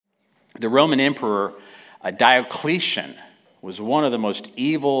The Roman Emperor Diocletian was one of the most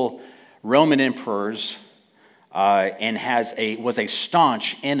evil Roman emperors and was a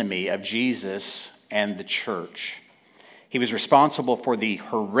staunch enemy of Jesus and the church. He was responsible for the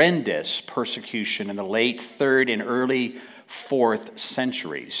horrendous persecution in the late 3rd and early 4th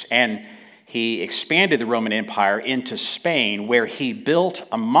centuries. And he expanded the Roman Empire into Spain, where he built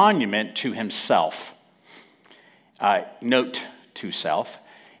a monument to himself. Note to self,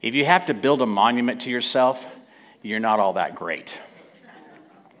 if you have to build a monument to yourself, you're not all that great.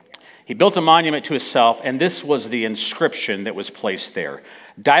 He built a monument to himself, and this was the inscription that was placed there.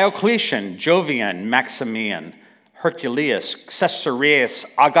 Diocletian, Jovian, Maximian, Herculeus, Caesarius,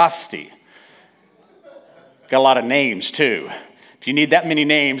 Augusti. Got a lot of names, too. If you need that many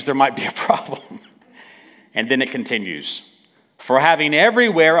names, there might be a problem. And then it continues. For having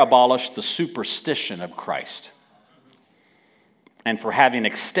everywhere abolished the superstition of Christ, and for having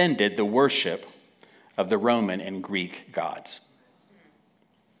extended the worship of the Roman and Greek gods.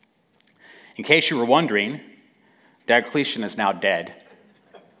 In case you were wondering, Diocletian is now dead,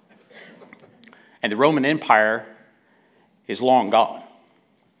 and the Roman Empire is long gone.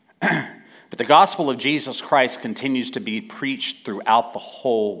 But the gospel of Jesus Christ continues to be preached throughout the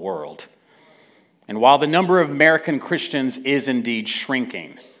whole world. And while the number of American Christians is indeed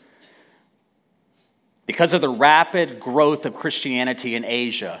shrinking, because of the rapid growth of Christianity in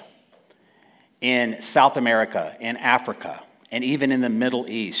Asia, in South America, in Africa, and even in the Middle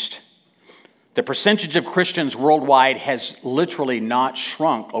East, the percentage of Christians worldwide has literally not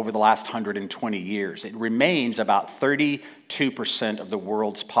shrunk over the last 120 years. It remains about 32% of the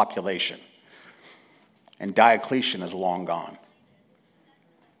world's population. And Diocletian is long gone.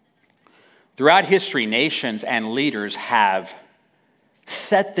 Throughout history, nations and leaders have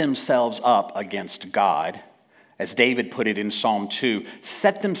set themselves up against God, as David put it in Psalm 2,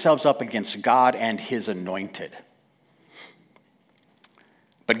 set themselves up against God and his anointed.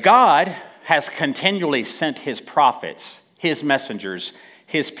 But God has continually sent his prophets, his messengers,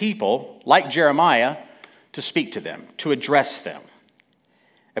 his people, like Jeremiah, to speak to them, to address them.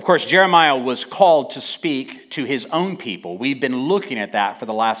 Of course, Jeremiah was called to speak to his own people. We've been looking at that for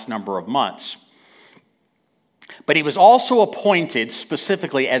the last number of months. But he was also appointed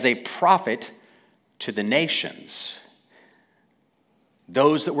specifically as a prophet to the nations,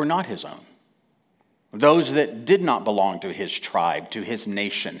 those that were not his own, those that did not belong to his tribe, to his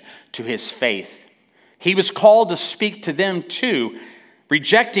nation, to his faith. He was called to speak to them too,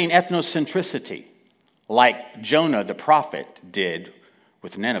 rejecting ethnocentricity, like Jonah the prophet did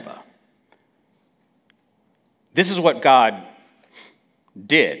with Nineveh. This is what God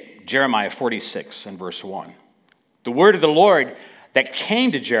did, Jeremiah 46 and verse 1. The word of the Lord that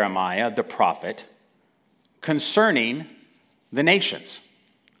came to Jeremiah the prophet concerning the nations.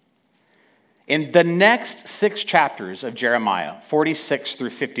 In the next 6 chapters of Jeremiah, 46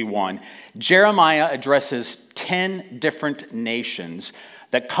 through 51, Jeremiah addresses 10 different nations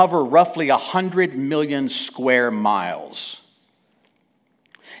that cover roughly 100 million square miles.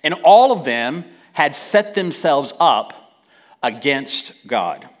 And all of them had set themselves up against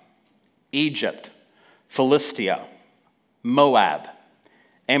God. Egypt, Philistia, Moab,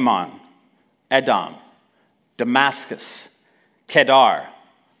 Ammon, Edom, Damascus, Kedar,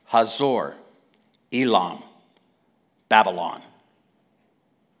 Hazor, Elam, Babylon.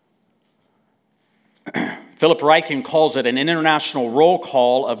 Philip Ryken calls it an international roll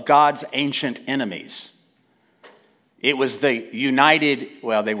call of God's ancient enemies. It was the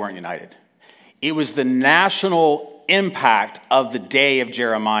they weren't united. It was the national impact of the day of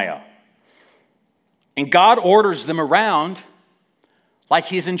Jeremiah. And God orders them around like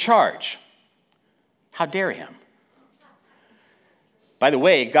he's in charge. How dare him? By the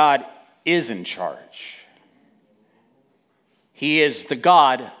way, God is in charge. He is the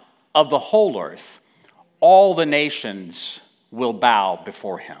God of the whole earth. All the nations will bow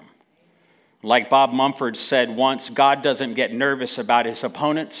before him. Like Bob Mumford said once, God doesn't get nervous about his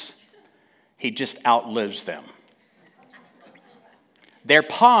opponents. He just outlives them. They're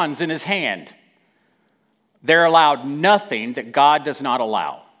pawns in his hand. They're allowed nothing that God does not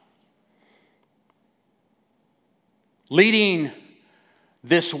allow. Leading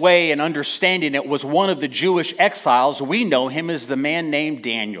this way and understanding it was one of the Jewish exiles. We know him as the man named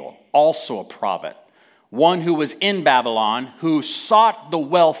Daniel, also a prophet, one who was in Babylon, who sought the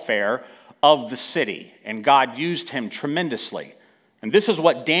welfare of the city, and God used him tremendously. And this is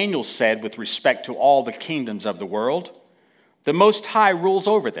what Daniel said with respect to all the kingdoms of the world. The Most High rules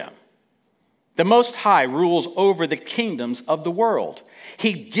over them. The Most High rules over the kingdoms of the world.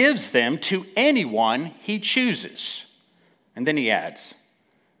 He gives them to anyone he chooses. And then he adds,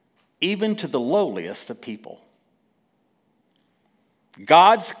 even to the lowliest of people.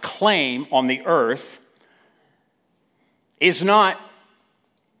 God's claim on the earth is not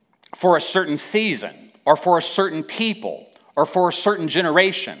for a certain season or for a certain people or for a certain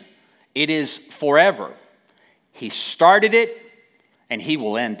generation. It is forever. He started it and he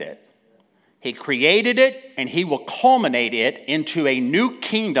will end it. He created it and he will culminate it into a new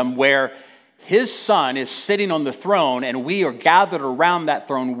kingdom where his Son is sitting on the throne and we are gathered around that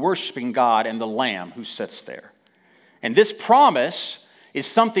throne worshiping God and the Lamb who sits there. And this promise is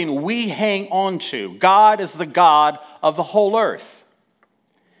something we hang on to. God is the God of the whole earth.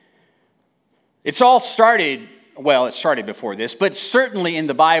 It started before this, but certainly in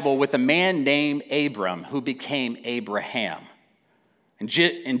the Bible with a man named Abram who became Abraham. In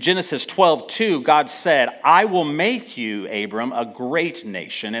Genesis 12:2, God said, I will make you, Abram, a great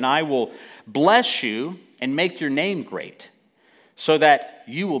nation, and I will bless you and make your name great, so that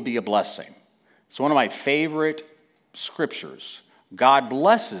you will be a blessing. It's one of my favorite scriptures. God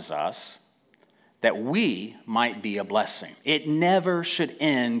blesses us that we might be a blessing. It never should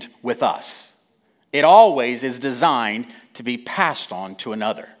end with us. It always is designed to be passed on to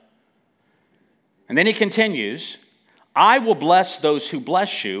another. And then he continues, I will bless those who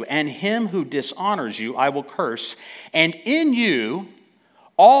bless you, and him who dishonors you I will curse. And in you,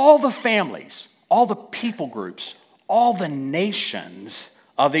 all the families, all the people groups, all the nations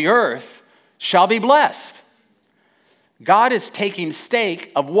of the earth shall be blessed. God is taking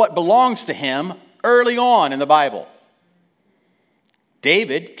stake of what belongs to him early on in the Bible.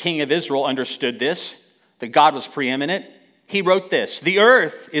 David, king of Israel, understood this, that God was preeminent. He wrote this, the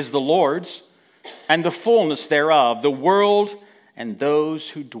earth is the Lord's, and the fullness thereof, the world and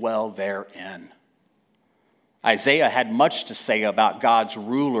those who dwell therein. Isaiah had much to say about God's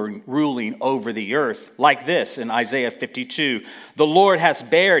ruling over the earth, like this in Isaiah 52. The Lord has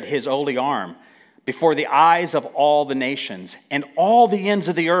bared his holy arm before the eyes of all the nations, and all the ends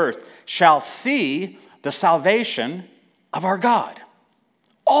of the earth shall see the salvation of our God.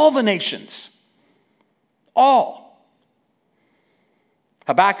 All the nations. All.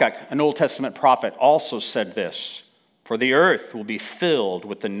 Habakkuk, an Old Testament prophet, also said this, for the earth will be filled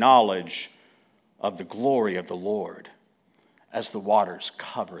with the knowledge of the glory of the Lord as the waters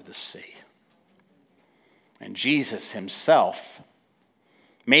cover the sea. And Jesus himself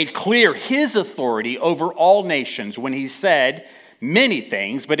made clear his authority over all nations when he said many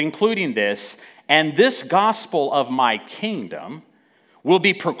things, but including this, and this gospel of my kingdom will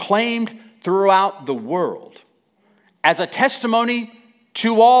be proclaimed throughout the world as a testimony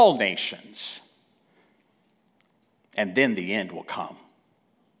to all nations. And then the end will come.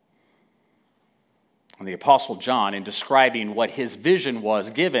 And the Apostle John, in describing what his vision was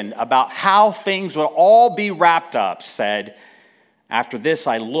given about how things would all be wrapped up, said, after this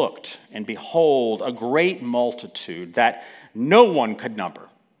I looked, and behold, a great multitude that no one could number,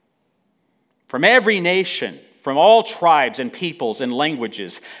 from every nation, from all tribes and peoples and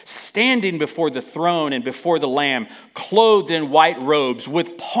languages, standing before the throne and before the Lamb, clothed in white robes,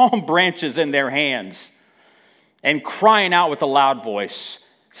 with palm branches in their hands, and crying out with a loud voice,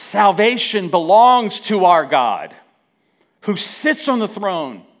 salvation belongs to our God, who sits on the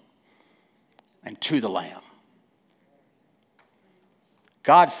throne, and to the Lamb.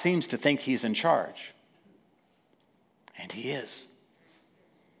 God seems to think he's in charge. And he is.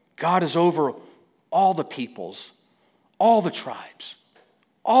 God is over all the peoples, all the tribes,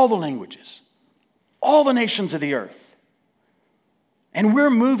 all the languages, all the nations of the earth. And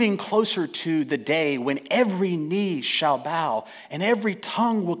we're moving closer to the day when every knee shall bow and every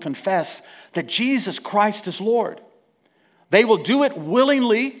tongue will confess that Jesus Christ is Lord. They will do it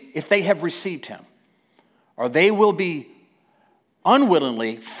willingly if they have received him, or they will be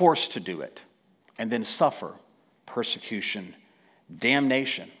unwillingly forced to do it and then suffer persecution,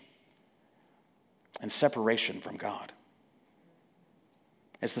 damnation, and separation from God.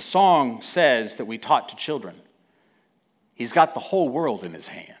 As the song says that we taught to children, he's got the whole world in his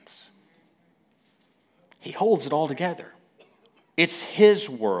hands. He holds it all together. It's his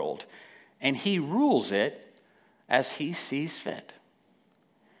world, and he rules it as he sees fit.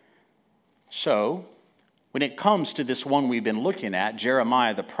 So, when it comes to this one we've been looking at,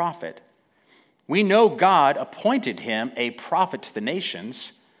 Jeremiah the prophet, we know God appointed him a prophet to the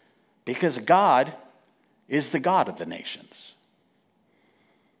nations because God is the God of the nations.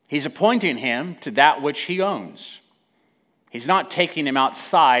 He's appointing him to that which he owns. He's not taking him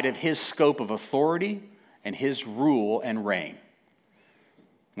outside of his scope of authority and his rule and reign.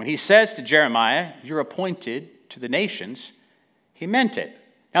 When he says to Jeremiah, you're appointed to the nations, he meant it.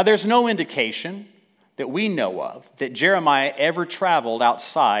 Now, there's no indication that we know of that Jeremiah ever traveled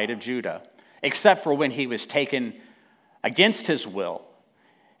outside of Judah, except for when he was taken against his will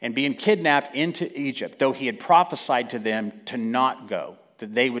and being kidnapped into Egypt, though he had prophesied to them to not go,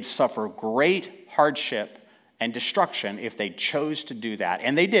 that they would suffer great hardship and destruction if they chose to do that.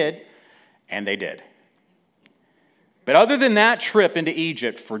 And they did, and they did. But other than that trip into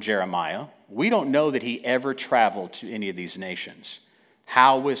Egypt for Jeremiah, we don't know that he ever traveled to any of these nations.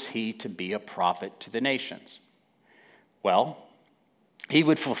 How was he to be a prophet to the nations? Well, he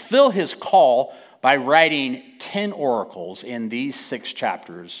would fulfill his call by writing 10 oracles in these 6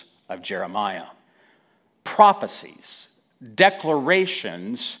 chapters of Jeremiah. Prophecies,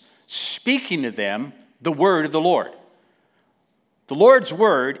 declarations, speaking to them the word of the Lord. The Lord's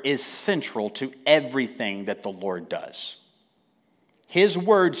word is central to everything that the Lord does. His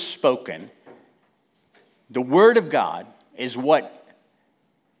word spoken, the word of God, is what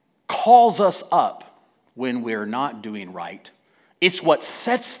calls us up when we're not doing right. It's what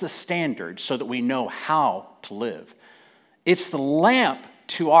sets the standard so that we know how to live. It's the lamp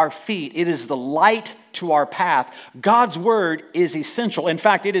to our feet. It is the light to our path. God's word is essential. In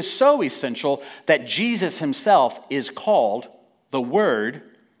fact, it is so essential that Jesus himself is called the Word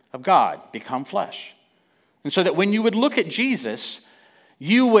of God become flesh. And so that when you would look at Jesus,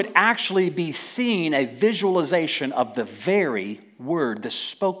 you would actually be seeing a visualization of the very word, the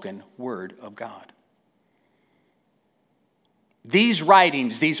spoken word of God. These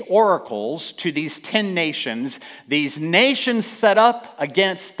writings, these oracles to these 10 nations, these nations set up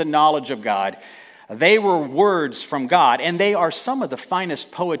against the knowledge of God, they were words from God, and they are some of the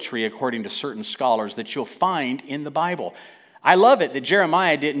finest poetry, according to certain scholars, that you'll find in the Bible. I love it that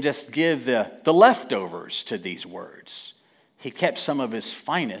Jeremiah didn't just give the leftovers to these words. He kept some of his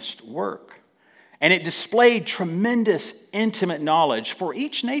finest work. And it displayed tremendous intimate knowledge for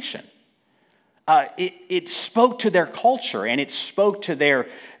each nation. It spoke to their culture, and it spoke to their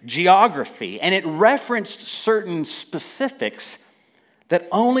geography, and it referenced certain specifics that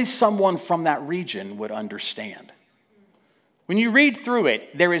only someone from that region would understand. When you read through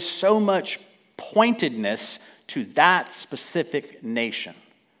it, there is so much pointedness to that specific nation.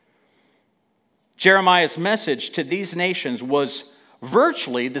 Jeremiah's message to these nations was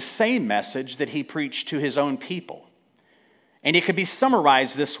virtually the same message that he preached to his own people. And it could be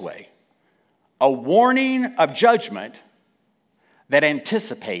summarized this way: a warning of judgment that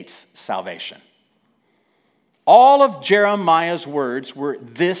anticipates salvation. All of Jeremiah's words were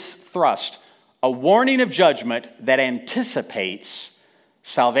this thrust: a warning of judgment that anticipates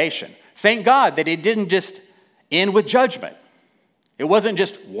salvation. Thank God that it didn't just end with judgment. It wasn't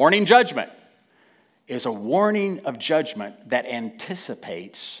just warning judgment. It was a warning of judgment that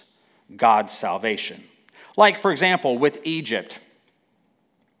anticipates God's salvation. Like, for example, with Egypt.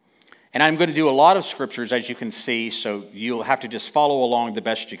 And I'm going to do a lot of scriptures, as you can see, so you'll have to just follow along the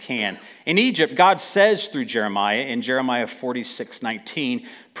best you can. In Egypt, God says through Jeremiah, in Jeremiah 46:19,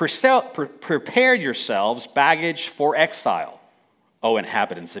 prepare yourselves baggage for exile, O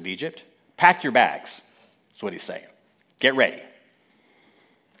inhabitants of Egypt. Pack your bags. That's what he's saying. Get ready.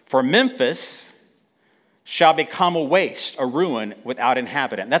 For Memphis shall become a waste, a ruin without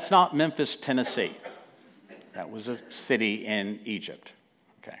inhabitant. That's not Memphis, Tennessee. That was a city in Egypt.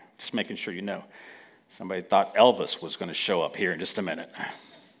 Okay, just making sure you know. Somebody thought Elvis was going to show up here in just a minute.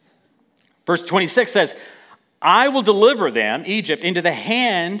 Verse 26 says, I will deliver them, Egypt, into the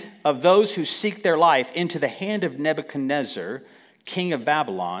hand of those who seek their life, into the hand of Nebuchadnezzar, king of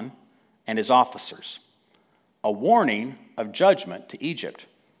Babylon, and his officers. A warning of judgment to Egypt,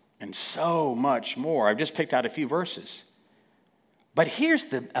 and so much more. I've just picked out a few verses. But here's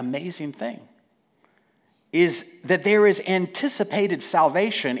the amazing thing, is that there is anticipated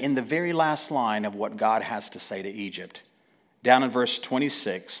salvation in the very last line of what God has to say to Egypt. Down in verse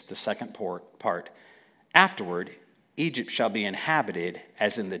 26, the second part, afterward, Egypt shall be inhabited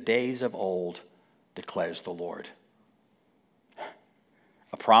as in the days of old, declares the Lord.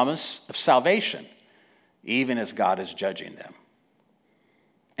 A promise of salvation, even as God is judging them.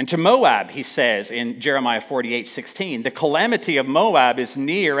 And to Moab, he says in Jeremiah 48:16, the calamity of Moab is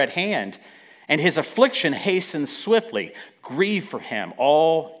near at hand, and his affliction hastens swiftly. Grieve for him,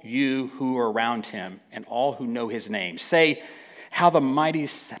 all you who are around him, and all who know his name. Say how the mighty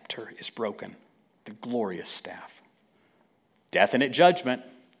scepter is broken, the glorious staff. Definite judgment.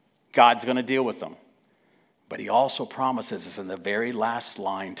 God's going to deal with them. But he also promises us in the very last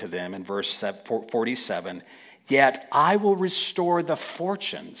line to them in verse 47, yet I will restore the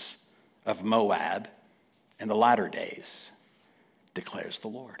fortunes of Moab in the latter days, declares the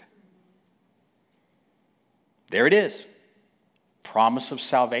Lord. There it is. Promise of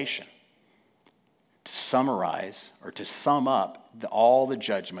salvation. to summarize or to sum up all the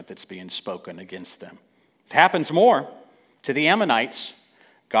judgment that's being spoken against them. It happens more to the Ammonites.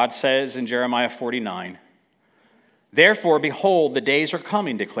 God says in Jeremiah 49, "Therefore, behold, the days are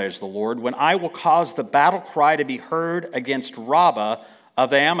coming, declares the Lord, when I will cause the battle cry to be heard against Rabbah of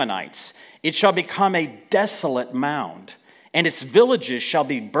the Ammonites. It shall become a desolate mound, and its villages shall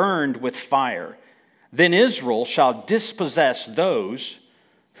be burned with fire. Then Israel shall dispossess those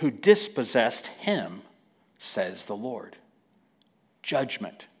who dispossessed him, says the Lord."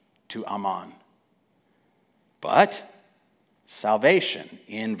 Judgment to Ammon. But salvation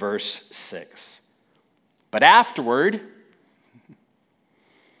in verse 6. "But afterward,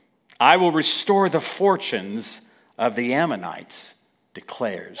 I will restore the fortunes of the Ammonites,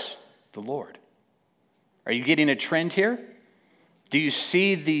 declares the Lord." Are you getting a trend here? Do you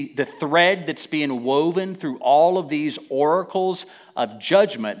see the thread that's being woven through all of these oracles of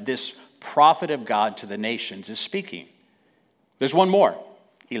judgment this prophet of God to the nations is speaking? There's one more,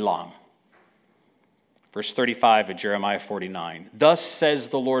 Elam. Verse 35 of Jeremiah 49. "Thus says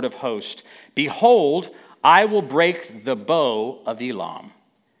the Lord of hosts, behold, I will break the bow of Elam,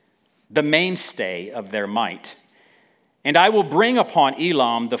 the mainstay of their might. And I will bring upon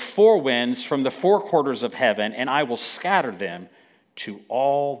Elam the four winds from the four quarters of heaven, and I will scatter them to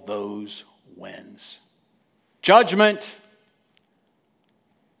all those winds." Judgment.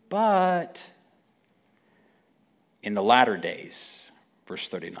 But in the latter days, verse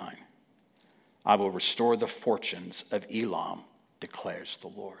 39, "I will restore the fortunes of Elam, declares the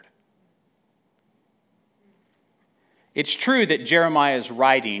Lord." It's true that Jeremiah's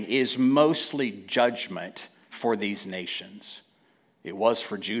writing is mostly judgment for these nations. It was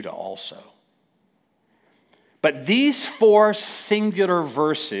for Judah also. But these four singular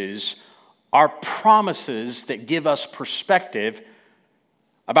verses are promises that give us perspective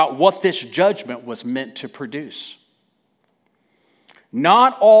about what this judgment was meant to produce.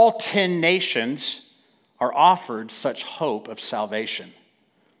 Not all 10 nations are offered such hope of salvation.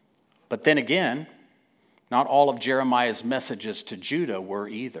 But then again, not all of Jeremiah's messages to Judah were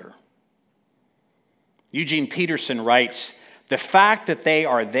either. Eugene Peterson writes, "The fact that they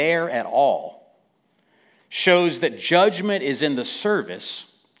are there at all shows that judgment is in the service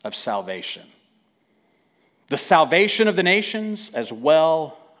of salvation. The salvation of the nations as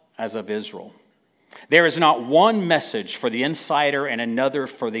well as of Israel. There is not one message for the insider and another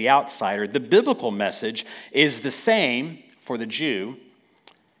for the outsider. The biblical message is the same for the Jew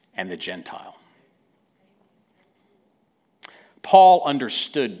and the Gentile." Paul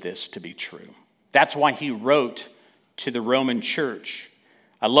understood this to be true. That's why he wrote to the Roman church.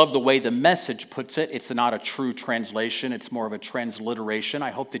 I love the way the Message puts it. It's not a true translation. It's more of a transliteration. I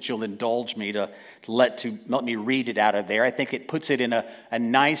hope that you'll indulge me to let me read it out of there. I think it puts it in a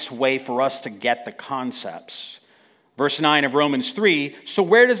nice way for us to get the concepts. Verse 9 of Romans 3, "So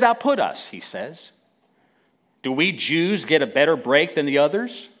where does that put us?" he says. "Do we Jews get a better break than the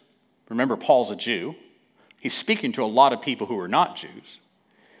others?" Remember, Paul's a Jew. He's speaking to a lot of people who are not Jews.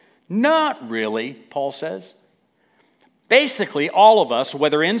 "Not really," Paul says. "Basically, all of us,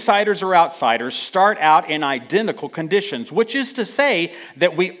 whether insiders or outsiders, start out in identical conditions, which is to say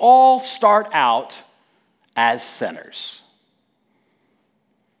that we all start out as sinners."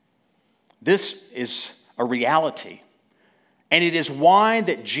 This is a reality. And it is why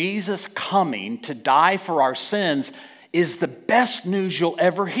that Jesus coming to die for our sins is the best news you'll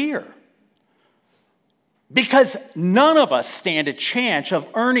ever hear. Because none of us stand a chance of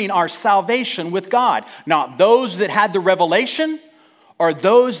earning our salvation with God. Not those that had the revelation or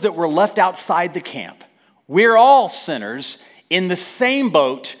those that were left outside the camp. We're all sinners in the same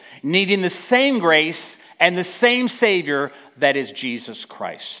boat, needing the same grace and the same Savior that is Jesus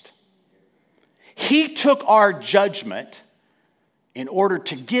Christ. He took our judgment in order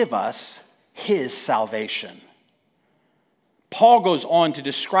to give us his salvation. Paul goes on to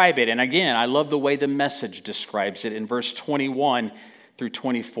describe it, and again, I love the way the Message describes it in verse 21 through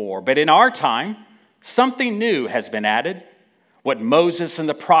 24. "But in our time, something new has been added. What Moses and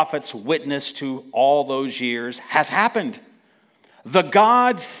the prophets witnessed to all those years has happened. The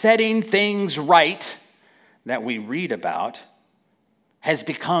God setting things right that we read about has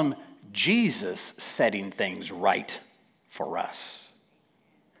become Jesus setting things right for us.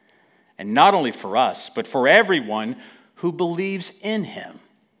 And not only for us, but for everyone who believes in him.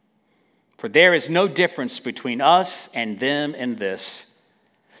 For there is no difference between us and them in this.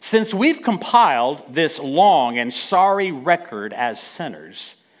 Since we've compiled this long and sorry record as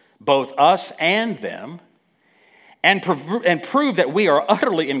sinners, both us and them, and prove that we are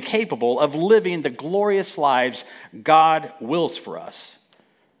utterly incapable of living the glorious lives God wills for us,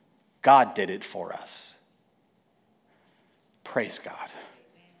 God did it for us. Praise God.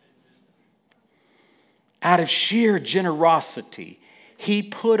 Out of sheer generosity, he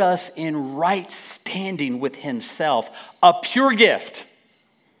put us in right standing with himself, a pure gift.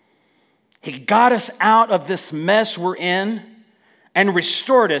 He got us out of this mess we're in and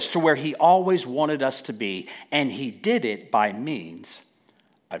restored us to where he always wanted us to be. And he did it by means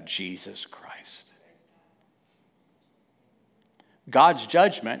of Jesus Christ. God's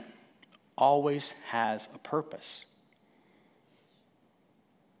judgment always has a purpose.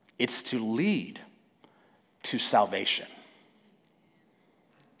 It's to lead to salvation.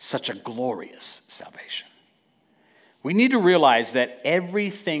 Such a glorious salvation. We need to realize that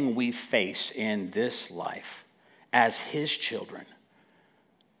everything we face in this life as his children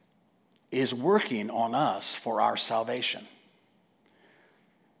is working on us for our salvation.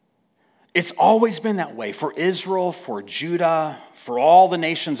 It's always been that way for Israel, for Judah, for all the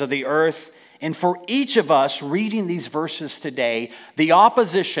nations of the earth. And for each of us reading these verses today, the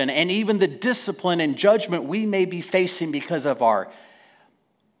opposition and even the discipline and judgment we may be facing because of our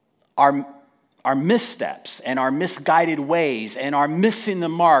missteps and our misguided ways and our missing the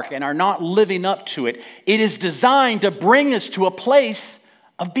mark and our not living up to it, it is designed to bring us to a place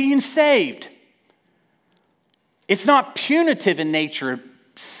of being saved. It's not punitive in nature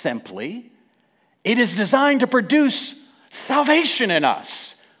simply. It is designed to produce salvation in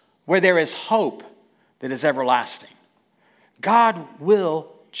us, where there is hope that is everlasting. God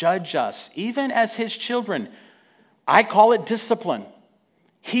will judge us, even as his children. I call it discipline.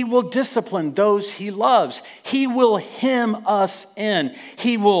 He will discipline those he loves. He will hem us in.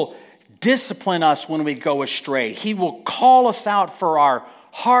 He will discipline us when we go astray. He will call us out for our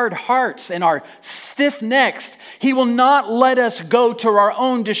hard hearts and our stiff necks. He will not let us go to our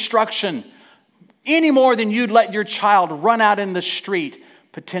own destruction any more than you'd let your child run out in the street,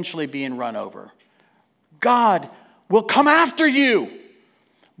 potentially being run over. God will come after you,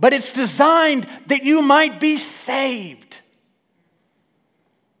 but it's designed that you might be saved.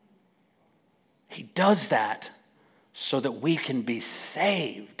 He does that so that we can be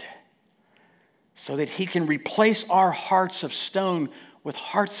saved, so that he can replace our hearts of stone with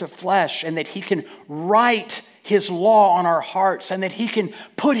hearts of flesh, and that he can write his law on our hearts, and that he can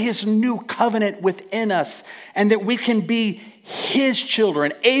put his new covenant within us, and that we can be his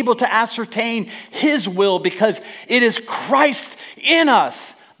children, able to ascertain his will, because it is Christ in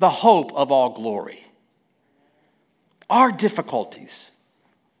us, the hope of all glory. Our difficulties,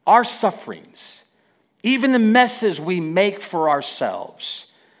 our sufferings, even the messes we make for ourselves,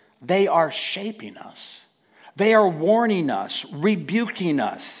 they are shaping us. They are warning us, rebuking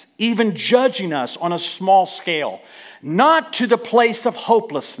us, even judging us on a small scale, not to the place of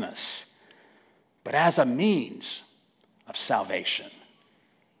hopelessness, but as a means of salvation.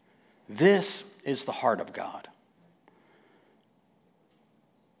 This is the heart of God.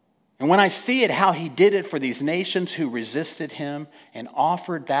 And when I see it, how he did it for these nations who resisted him and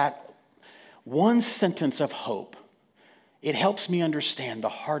offered that one sentence of hope, it helps me understand the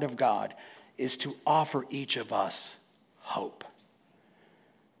heart of God is to offer each of us hope.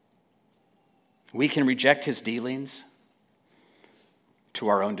 We can reject his dealings to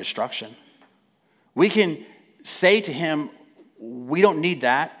our own destruction. We can say to him, we don't need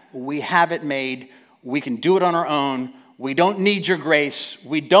that. We have it made. We can do it on our own. We don't need your grace.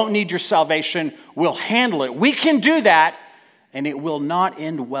 We don't need your salvation. We'll handle it. We can do that, and it will not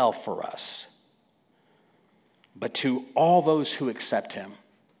end well for us. But to all those who accept him,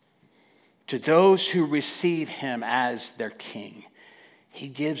 to those who receive him as their king, he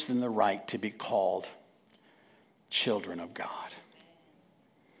gives them the right to be called children of God,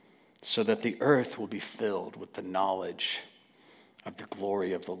 so that the earth will be filled with the knowledge of the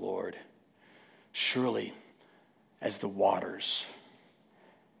glory of the Lord. Surely, as the waters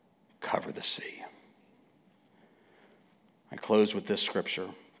cover the sea. I close with this scripture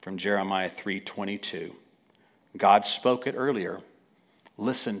from Jeremiah 3:22. God spoke it earlier.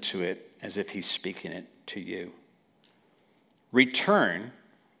 Listen to it as if he's speaking it to you. Return,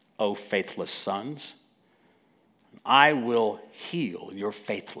 O faithless sons, I will heal your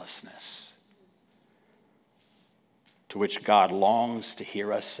faithlessness. To which God longs to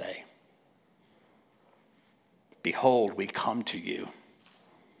hear us say, behold, we come to you,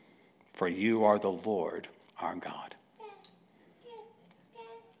 for you are the Lord our God.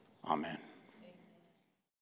 Amen.